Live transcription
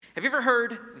Have you ever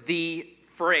heard the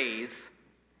phrase,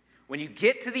 when you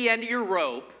get to the end of your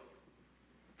rope,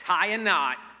 tie a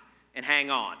knot and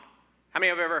hang on? How many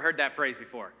have ever heard that phrase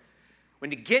before? When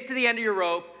you get to the end of your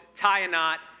rope, tie a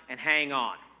knot and hang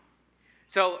on.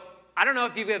 So I don't know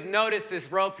if you have noticed this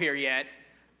rope here yet.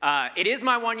 It is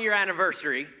my 1-year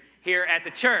anniversary here at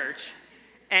the church,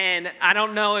 and I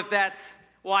don't know if that's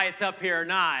why it's up here or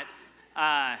not,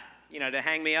 to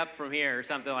hang me up from here or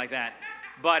something like that.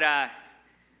 But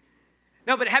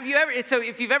no, but have you ever, so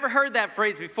if you've ever heard that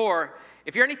phrase before,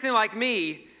 if you're anything like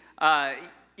me,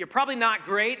 you're probably not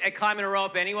great at climbing a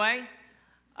rope anyway.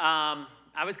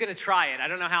 I was going to try it. I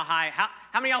don't know how high. How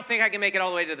many of y'all think I can make it all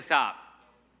the way to the top?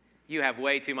 You have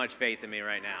way too much faith in me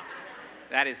right now.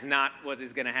 That is not what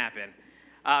is going to happen.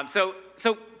 So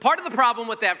part of the problem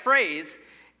with that phrase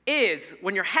is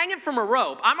when you're hanging from a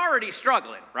rope, I'm already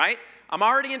struggling, right? I'm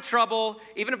already in trouble.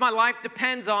 Even if my life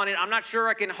depends on it, I'm not sure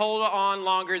I can hold on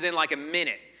longer than like a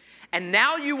minute. And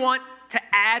now you want to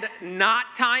add knot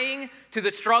tying to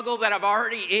the struggle that I'm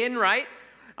already in, right?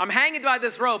 I'm hanging by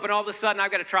this rope, and all of a sudden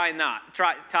I've got to tie a knot. So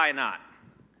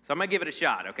I'm going to give it a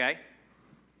shot, okay?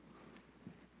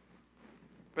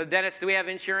 Brother Dennis, do we have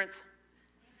insurance?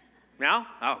 No?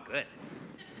 Oh, good.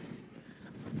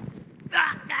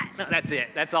 No, that's it.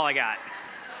 That's all I got.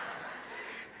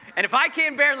 And if I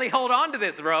can barely hold on to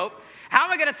this rope, how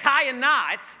am I going to tie a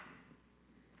knot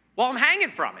while I'm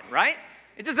hanging from it, right?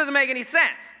 It just doesn't make any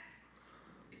sense.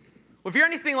 Well, if you're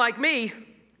anything like me,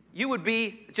 you would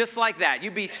be just like that.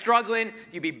 You'd be struggling.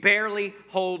 You'd be barely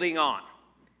holding on.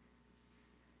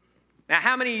 Now,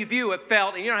 how many of you have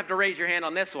felt, and you don't have to raise your hand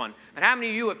on this one, but how many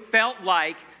of you have felt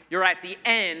like you're at the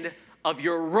end of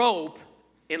your rope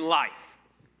in life?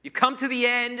 You've come to the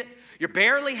end. You're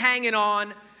barely hanging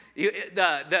on.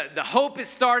 The hope is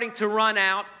starting to run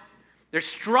out. There's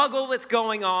struggle that's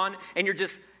going on, and you're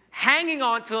just hanging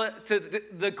on to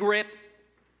the grip,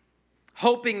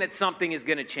 hoping that something is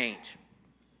going to change.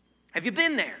 Have you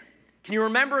been there? Can you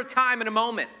remember a time and a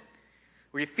moment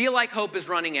where you feel like hope is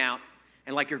running out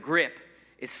and like your grip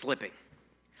is slipping?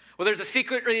 Well, there's a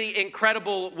secretly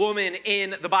incredible woman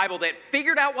in the Bible that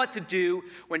figured out what to do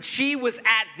when she was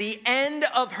at the end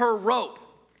of her rope.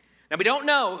 Now, we don't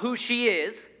know who she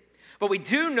is, but we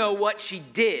do know what she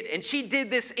did. And she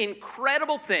did this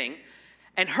incredible thing,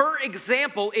 and her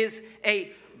example is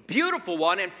a beautiful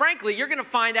one. And frankly, you're going to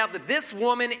find out that this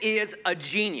woman is a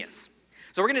genius.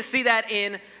 So we're going to see that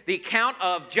in the account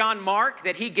of John Mark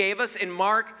that he gave us in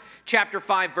Mark chapter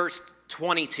 5, verse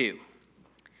 22.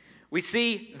 We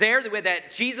see there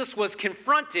that Jesus was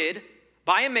confronted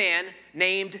by a man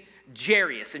named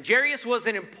Jairus. And Jairus was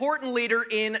an important leader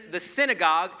in the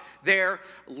synagogue there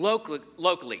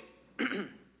locally.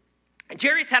 And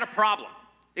Jairus had a problem.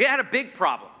 He had a big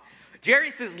problem.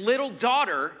 Jairus' little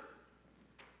daughter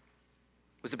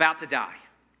was about to die.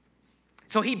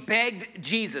 So he begged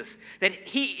Jesus that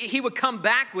he would come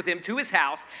back with him to his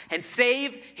house and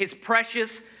save his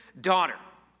precious daughter.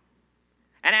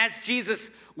 And as Jesus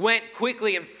went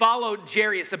quickly and followed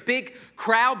Jairus, a big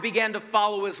crowd began to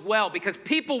follow as well because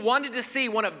people wanted to see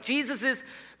one of Jesus'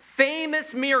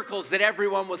 famous miracles that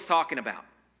everyone was talking about.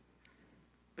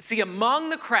 But see, among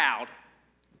the crowd,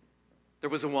 there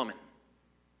was a woman.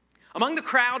 Among the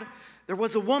crowd, there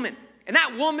was a woman. And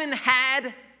that woman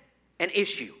had an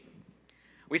issue.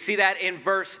 We see that in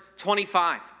verse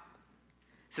 25. It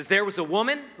says, there was a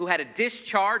woman who had a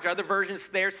discharge, other versions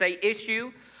there say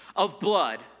issue, of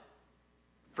blood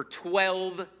for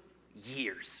 12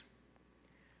 years.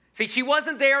 See, she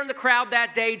wasn't there in the crowd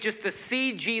that day just to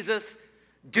see Jesus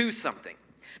do something.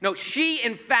 No, she,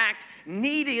 in fact,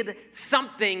 needed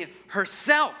something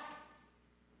herself.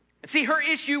 See, her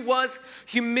issue was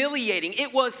humiliating.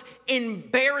 It was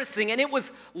embarrassing, and it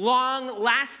was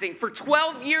long-lasting. For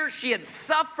 12 years, she had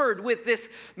suffered with this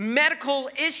medical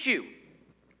issue.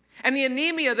 And the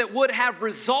anemia that would have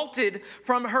resulted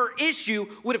from her issue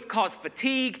would have caused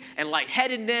fatigue and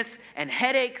lightheadedness and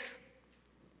headaches.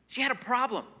 She had a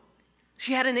problem.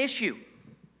 She had an issue.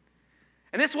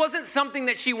 And this wasn't something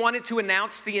that she wanted to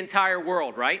announce to the entire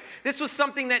world, right? This was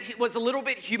something that was a little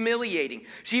bit humiliating.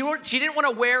 She didn't want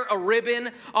to wear a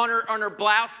ribbon on her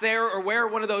blouse there or wear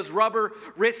one of those rubber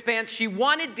wristbands. She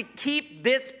wanted to keep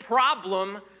this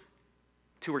problem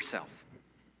to herself.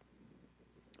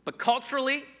 But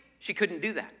culturally, she couldn't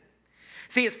do that.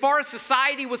 See, as far as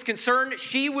society was concerned,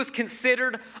 she was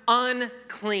considered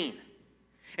unclean.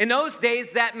 In those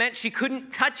days, that meant she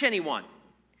couldn't touch anyone.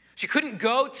 She couldn't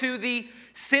go to the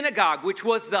synagogue, which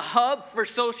was the hub for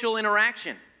social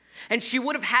interaction. And she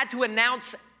would have had to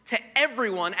announce to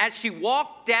everyone as she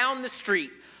walked down the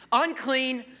street,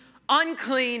 unclean,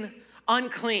 unclean,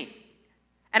 unclean.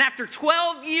 And after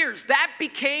 12 years, that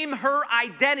became her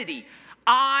identity.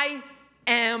 I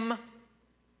am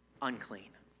unclean.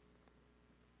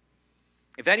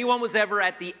 If anyone was ever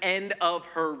at the end of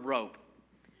her rope,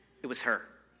 it was her.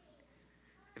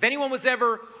 If anyone was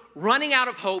ever running out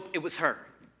of hope, it was her.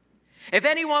 If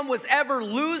anyone was ever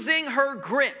losing her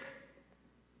grip,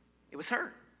 it was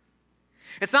her.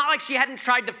 It's not like she hadn't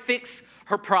tried to fix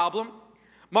her problem.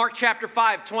 Mark chapter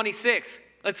 5:26.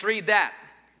 Let's read that.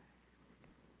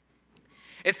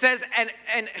 It says,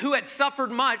 and who had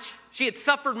suffered much, she had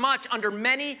suffered much under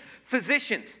many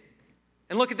physicians.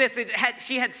 And look at this,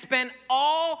 she had spent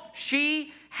all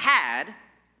she had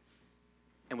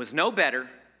and was no better,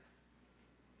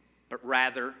 but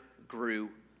rather grew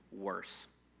worse.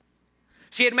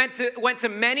 She had went to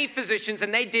many physicians,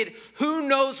 and they did who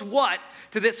knows what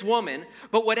to this woman.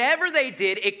 But whatever they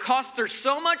did, it cost her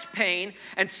so much pain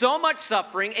and so much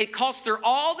suffering. It cost her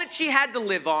all that she had to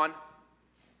live on,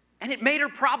 and it made her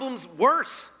problems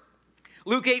worse.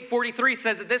 Luke 8:43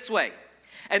 says it this way.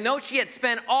 And though she had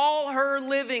spent all her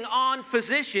living on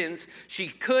physicians, she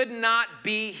could not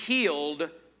be healed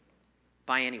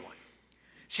by anyone.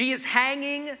 She is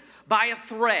hanging by a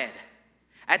thread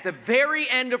at the very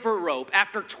end of her rope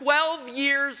after 12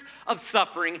 years of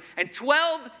suffering and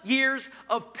 12 years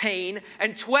of pain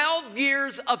and 12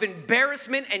 years of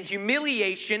embarrassment and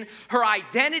humiliation. Her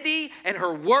identity and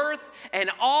her worth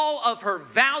and all of her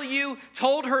value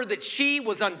told her that she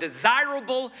was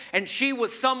undesirable and she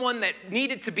was someone that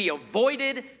needed to be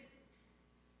avoided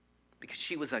because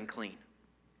she was unclean.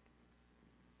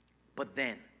 But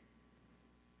then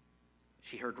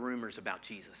she heard rumors about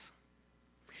Jesus.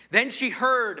 Then she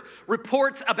heard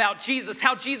reports about Jesus,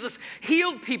 how Jesus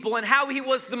healed people and how he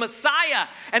was the Messiah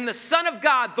and the Son of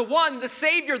God, the one, the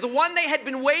Savior, the one they had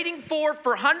been waiting for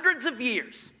hundreds of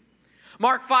years.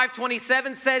 Mark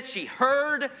 5:27 says she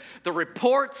heard the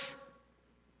reports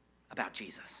about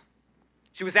Jesus.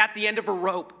 She was at the end of her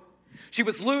rope. She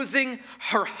was losing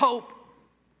her hope.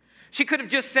 She could have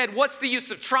just said, what's the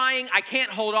use of trying? I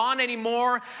can't hold on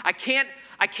anymore. I can't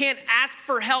ask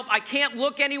for help. I can't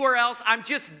look anywhere else. I'm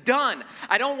just done.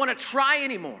 I don't want to try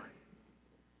anymore.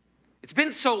 It's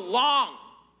been so long.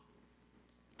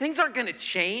 Things aren't going to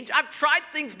change. I've tried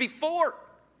things before.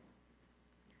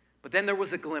 But then there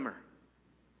was a glimmer.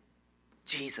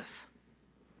 Jesus.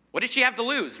 What did she have to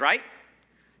lose, right?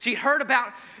 She heard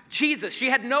about Jesus. She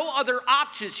had no other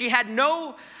options. She had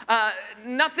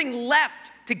nothing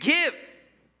left to give.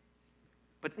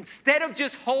 But instead of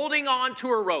just holding on to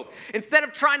her rope, instead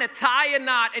of trying to tie a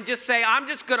knot and just say, I'm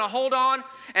just going to hold on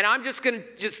and I'm just going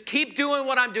to just keep doing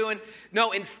what I'm doing.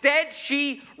 No, instead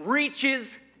she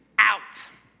reaches out.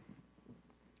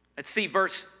 Let's see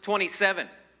verse 27.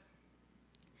 It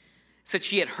said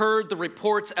she had heard the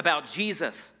reports about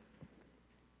Jesus.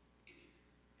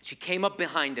 She came up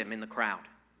behind him in the crowd.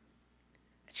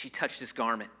 And she touched his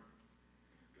garment.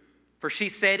 For she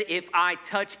said, if I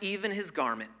touch even his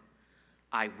garment,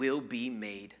 I will be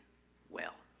made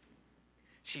well.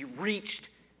 She reached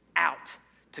out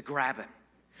to grab him.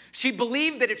 She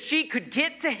believed that if she could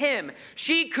get to him,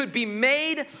 she could be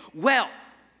made well.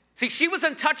 See, she was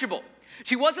untouchable.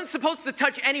 She wasn't supposed to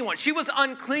touch anyone. She was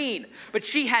unclean, but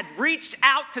she had reached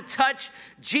out to touch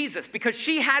Jesus because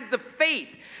she had the faith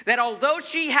that although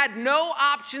she had no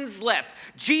options left,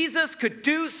 Jesus could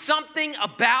do something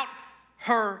about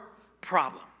her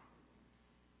problem.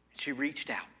 She reached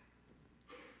out.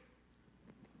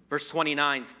 Verse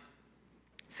 29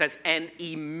 says, and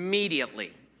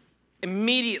immediately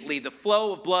the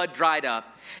flow of blood dried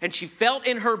up, and she felt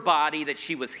in her body that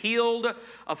she was healed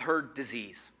of her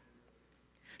disease.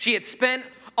 She had spent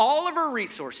all of her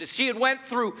resources. She had went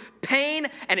through pain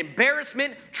and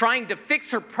embarrassment trying to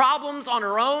fix her problems on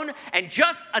her own, and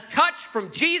just a touch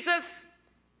from Jesus,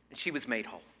 and she was made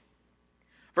whole.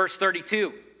 Verse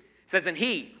 32 says, and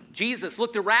he, Jesus,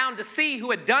 looked around to see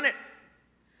who had done it.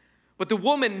 But the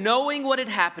woman, knowing what had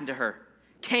happened to her,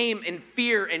 came in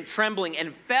fear and trembling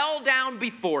and fell down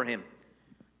before him,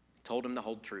 told him the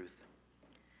whole truth.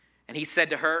 And he said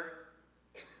to her,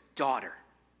 daughter,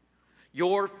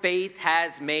 your faith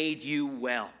has made you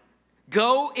well.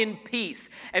 Go in peace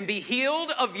and be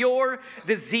healed of your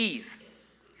disease.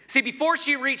 See, before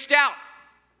she reached out,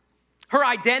 her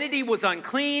identity was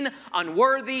unclean,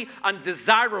 unworthy,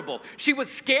 undesirable. She was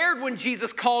scared when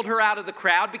Jesus called her out of the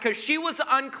crowd because she was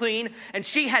unclean and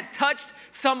she had touched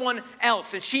someone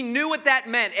else. And she knew what that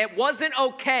meant. It wasn't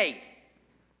okay.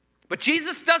 But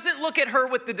Jesus doesn't look at her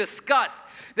with the disgust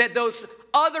that those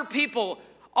other people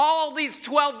all these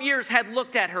 12 years had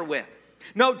looked at her with.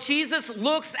 No, Jesus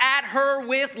looks at her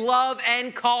with love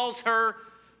and calls her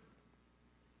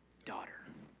daughter.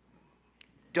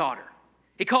 daughter.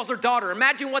 He calls her daughter.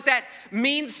 Imagine what that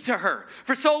means to her.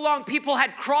 For so long, people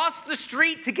had crossed the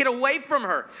street to get away from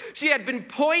her. She had been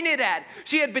pointed at.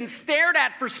 She had been stared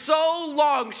at for so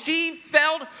long. She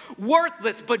felt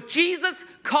worthless, but Jesus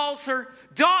calls her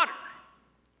daughter.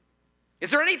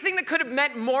 Is there anything that could have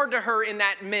meant more to her in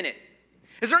that minute?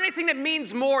 Is there anything that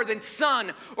means more than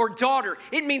son or daughter?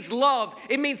 It means love.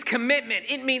 It means commitment.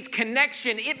 It means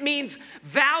connection. It means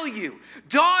value.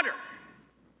 Daughter.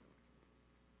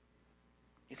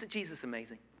 Isn't Jesus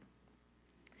amazing?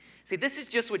 See, this is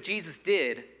just what Jesus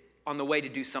did on the way to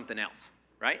do something else,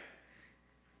 right?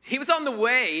 He was on the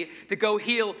way to go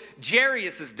heal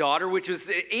Jairus' daughter, which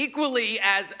was equally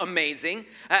as amazing.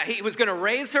 He was going to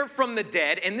raise her from the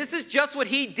dead, and this is just what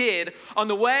he did on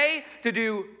the way to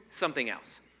do something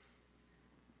else.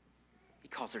 He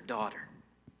calls her daughter.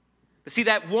 But see,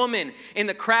 that woman in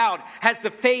the crowd has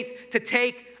the faith to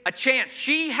take a chance.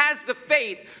 She has the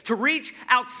faith to reach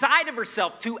outside of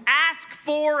herself, to ask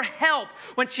for help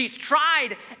when she's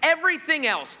tried everything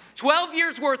else. 12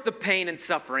 years worth of pain and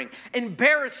suffering,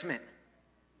 embarrassment,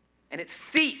 and it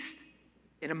ceased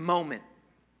in a moment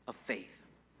of faith.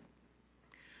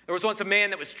 There was once a man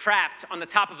that was trapped on the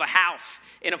top of a house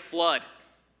in a flood,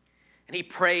 and he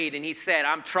prayed and he said,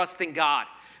 I'm trusting God.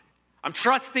 I'm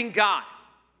trusting God.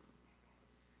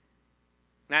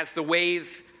 And as the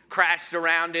waves crashed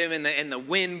around him and the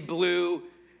wind blew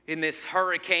in this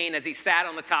hurricane as he sat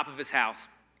on the top of his house,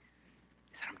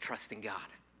 he said, I'm trusting God.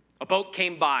 A boat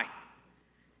came by.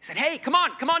 He said, hey, come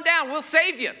on down, we'll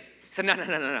save you. He said,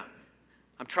 no.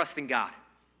 I'm trusting God.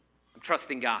 I'm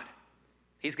trusting God.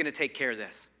 He's going to take care of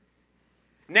this.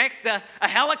 Next, a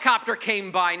helicopter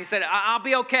came by and he said, I'll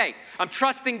be okay. I'm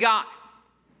trusting God.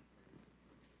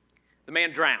 The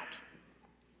man drowned.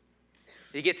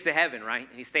 He gets to heaven, right?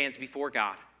 And he stands before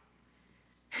God.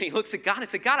 And he looks at God and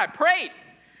said, God, I prayed.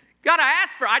 God, I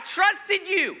asked for it. I trusted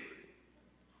you.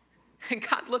 And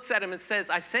God looks at him and says,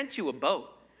 I sent you a boat.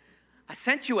 I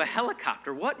sent you a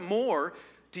helicopter. What more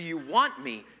do you want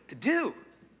me to do?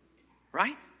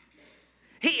 Right?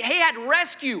 He had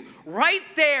rescue right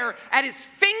there at his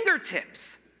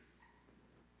fingertips.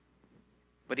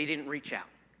 But he didn't reach out.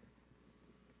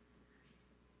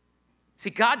 See,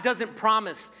 God doesn't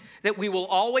promise that we will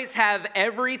always have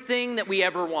everything that we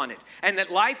ever wanted and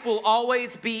that life will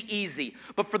always be easy.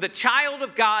 But for the child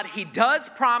of God, he does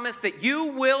promise that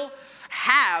you will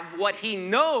have what he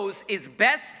knows is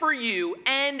best for you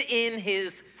and in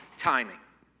his timing.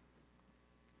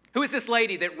 Who is this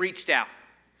lady that reached out?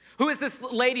 Who is this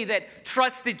lady that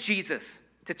trusted Jesus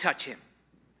to touch him?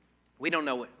 We don't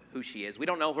know who she is. We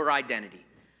don't know her identity.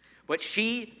 But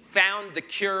she found the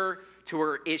cure to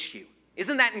her issue.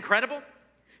 Isn't that incredible?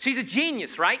 She's a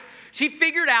genius, right? She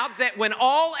figured out that when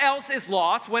all else is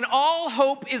lost, when all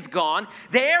hope is gone,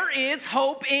 there is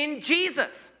hope in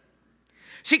Jesus.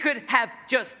 She could have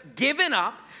just given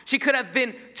up. She could have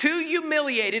been too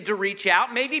humiliated to reach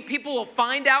out. Maybe people will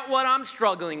find out what I'm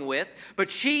struggling with. But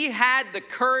she had the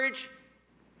courage,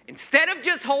 instead of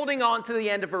just holding on to the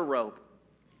end of her rope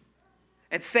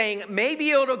and saying, maybe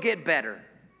it'll get better,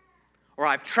 or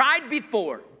I've tried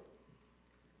before,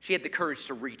 she had the courage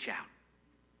to reach out.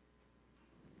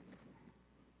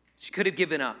 She could have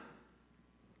given up.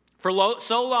 For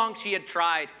so long, she had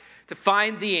tried to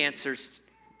find the answers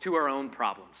to her own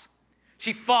problems.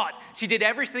 She fought. She did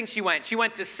everything she went. She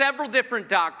went to several different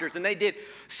doctors, and they did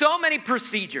so many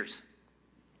procedures.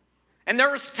 And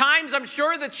there was times, I'm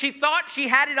sure, that she thought she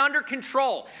had it under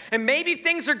control. And maybe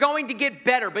things are going to get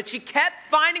better. But she kept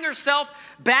finding herself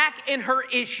back in her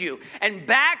issue, and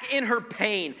back in her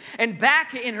pain, and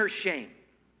back in her shame.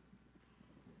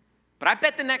 But I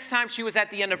bet the next time she was at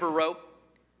the end of her rope,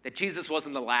 that Jesus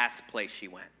wasn't the last place she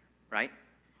went, right?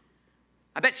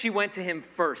 I bet she went to him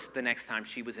first the next time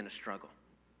she was in a struggle.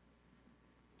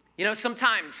 You know,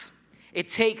 sometimes it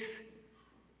takes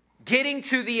getting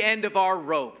to the end of our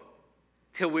rope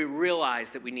till we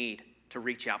realize that we need to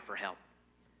reach out for help.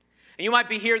 And you might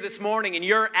be here this morning and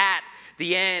you're at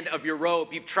the end of your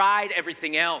rope. You've tried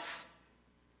everything else.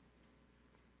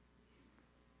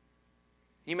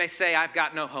 You may say, I've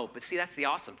got no hope. But see, that's the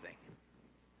awesome thing.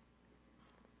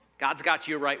 God's got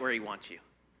you right where he wants you.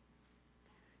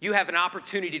 You have an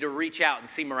opportunity to reach out and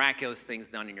see miraculous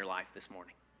things done in your life this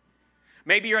morning.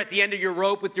 Maybe you're at the end of your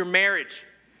rope with your marriage.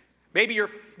 Maybe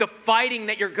the fighting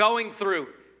that you're going through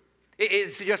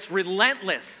is just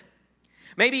relentless.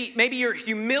 Maybe you're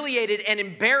humiliated and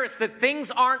embarrassed that things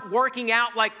aren't working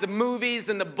out like the movies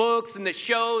and the books and the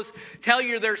shows tell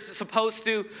you they're supposed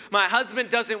to. My husband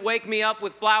doesn't wake me up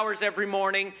with flowers every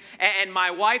morning, and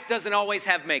my wife doesn't always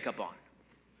have makeup on.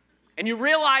 And you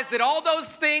realize that all those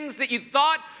things that you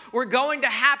thought were going to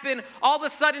happen, all of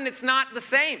a sudden it's not the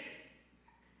same.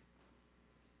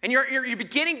 And you're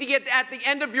beginning to get at the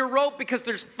end of your rope because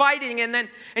there's fighting, and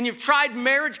you've tried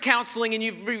marriage counseling, and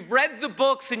you've read the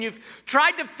books, and you've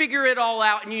tried to figure it all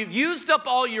out, and you've used up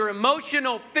all your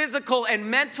emotional, physical, and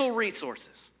mental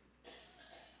resources.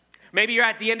 Maybe you're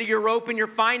at the end of your rope in your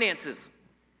finances.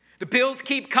 The bills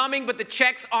keep coming, but the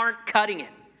checks aren't cutting it.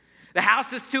 The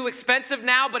house is too expensive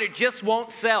now, but it just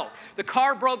won't sell. The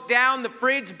car broke down, the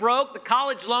fridge broke, the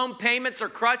college loan payments are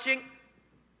crushing.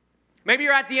 Maybe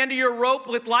you're at the end of your rope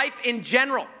with life in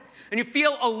general, and you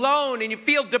feel alone, and you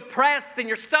feel depressed, and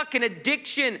you're stuck in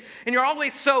addiction, and you're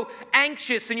always so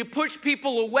anxious, and you push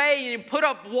people away, and you put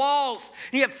up walls,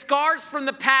 and you have scars from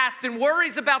the past and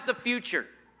worries about the future.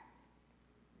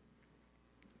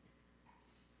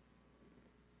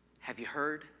 Have you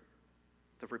heard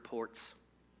the reports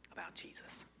about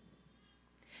Jesus?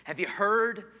 Have you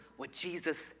heard what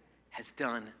Jesus has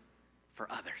done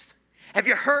for others? Have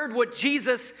you heard what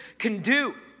Jesus can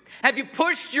do? Have you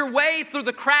pushed your way through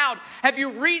the crowd? Have you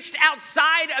reached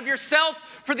outside of yourself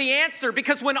for the answer?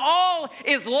 Because when all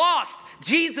is lost,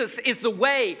 Jesus is the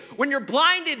way. When you're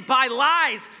blinded by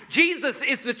lies, Jesus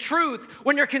is the truth.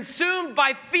 When you're consumed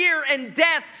by fear and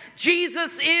death,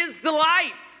 Jesus is the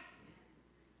life.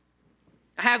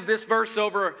 I have this verse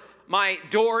over my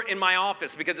door in my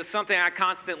office because it's something I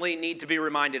constantly need to be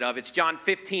reminded of. It's John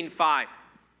 15:5.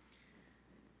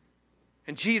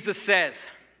 And Jesus says,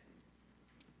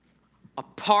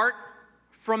 apart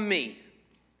from me,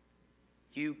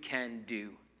 you can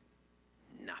do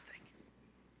nothing.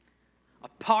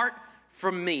 Apart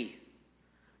from me,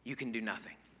 you can do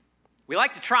nothing. We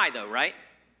like to try though, right?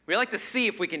 We like to see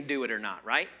if we can do it or not,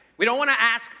 right? We don't want to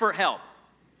ask for help.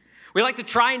 We like to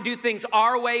try and do things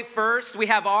our way first. We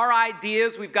have our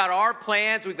ideas, we've got our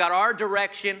plans, we've got our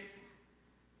direction.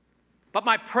 But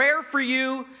my prayer for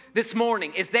you this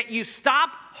morning is that you stop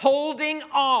holding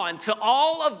on to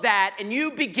all of that and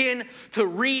you begin to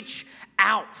reach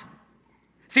out.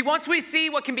 See, once we see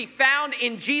what can be found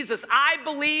in Jesus, I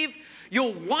believe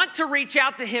you'll want to reach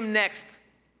out to him next.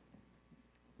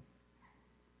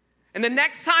 And the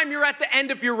next time you're at the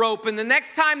end of your rope and the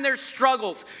next time there's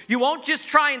struggles, you won't just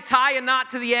try and tie a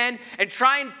knot to the end and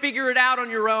try and figure it out on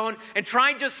your own and try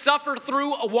and just suffer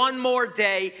through one more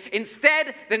day.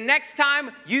 Instead, the next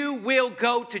time you will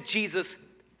go to Jesus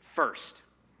first.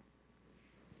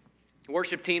 The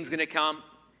worship team's going to come,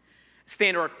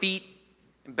 stand to our feet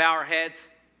and bow our heads.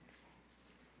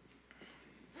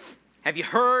 Have you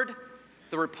heard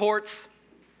the reports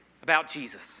about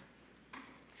Jesus?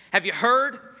 Have you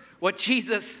heard what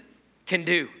Jesus can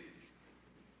do?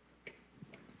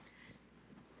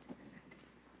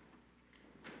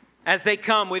 As they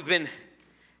come, we've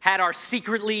had our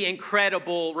secretly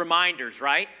incredible reminders,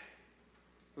 right?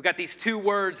 We've got these 2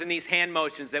 words and these hand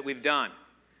motions that we've done.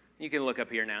 You can look up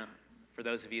here now. For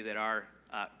those of you that are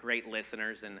great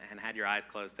listeners and had your eyes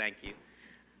closed, thank you.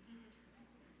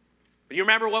 But you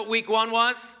remember what week 1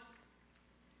 was?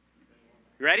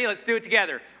 You ready? Let's do it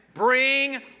together.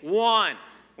 Bring one.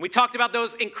 We talked about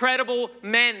those incredible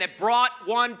men that brought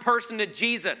one person to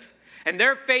Jesus, and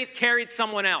their faith carried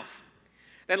someone else.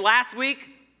 Then last week,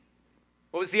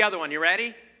 what was the other one? You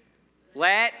ready?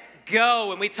 Let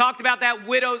go. And we talked about that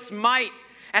widow's mite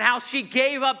and how she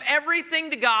gave up everything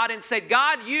to God and said,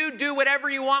 God, you do whatever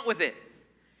you want with it.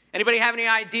 Anybody have any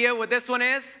idea what this one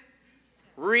is?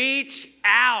 Reach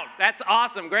out. That's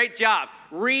awesome. Great job.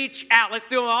 Reach out. Let's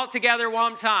do them all together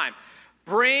one time.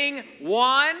 Bring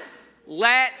one.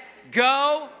 Let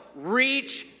go,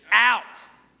 reach out.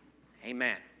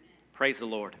 Amen. Praise the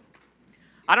Lord.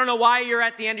 I don't know why you're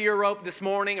at the end of your rope this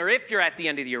morning or if you're at the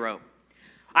end of your rope.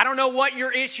 I don't know what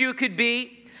your issue could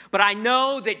be, but I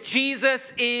know that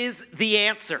Jesus is the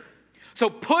answer. So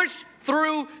push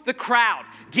through the crowd.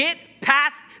 Get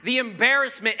past the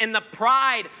embarrassment and the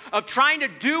pride of trying to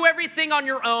do everything on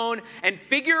your own and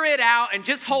figure it out and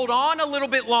just hold on a little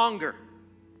bit longer.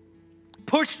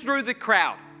 Push through the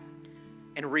crowd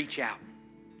and reach out.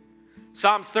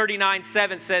 Psalms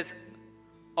 39:7 says,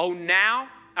 now,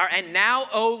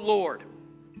 O Lord,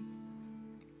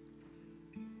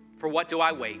 for what do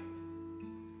I wait?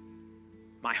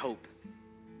 My hope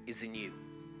is in you.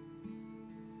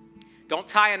 Don't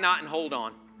tie a knot and hold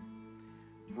on.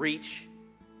 Reach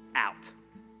out.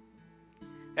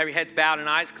 Every head's bowed and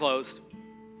eyes closed.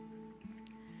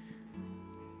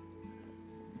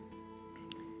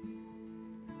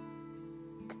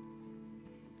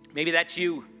 Maybe that's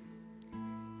you.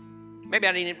 Maybe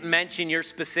I didn't mention your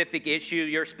specific issue,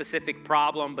 your specific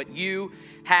problem, but you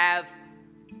have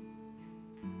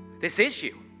this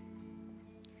issue.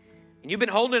 And you've been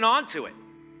holding on to it.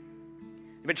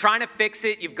 You've been trying to fix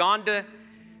it. You've gone to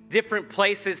different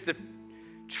places to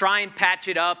try and patch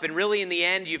it up. And really, in the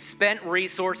end, you've spent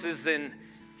resources and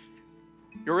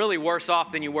you're really worse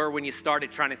off than you were when you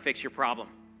started trying to fix your problem.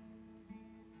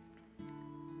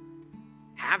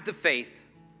 Have the faith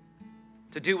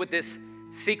to do what this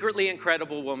secretly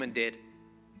incredible woman did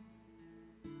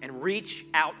and reach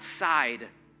outside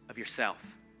of yourself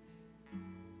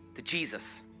to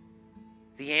Jesus,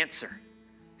 the answer,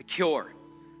 the cure,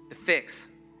 the fix.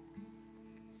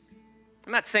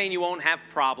 I'm not saying you won't have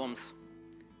problems,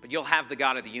 but you'll have the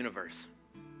God of the universe.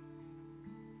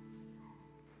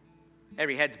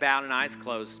 Every head's bowed and eyes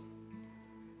closed.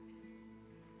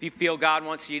 If you feel God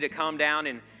wants you to come down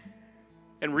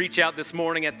and reach out this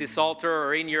morning at this altar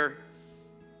or in your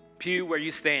pew where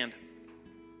you stand,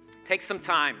 take some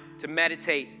time to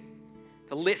meditate,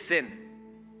 to listen.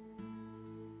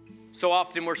 So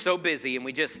often we're so busy and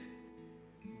we just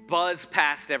buzz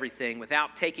past everything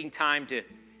without taking time to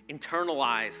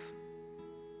internalize.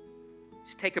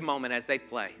 Just take a moment as they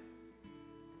play.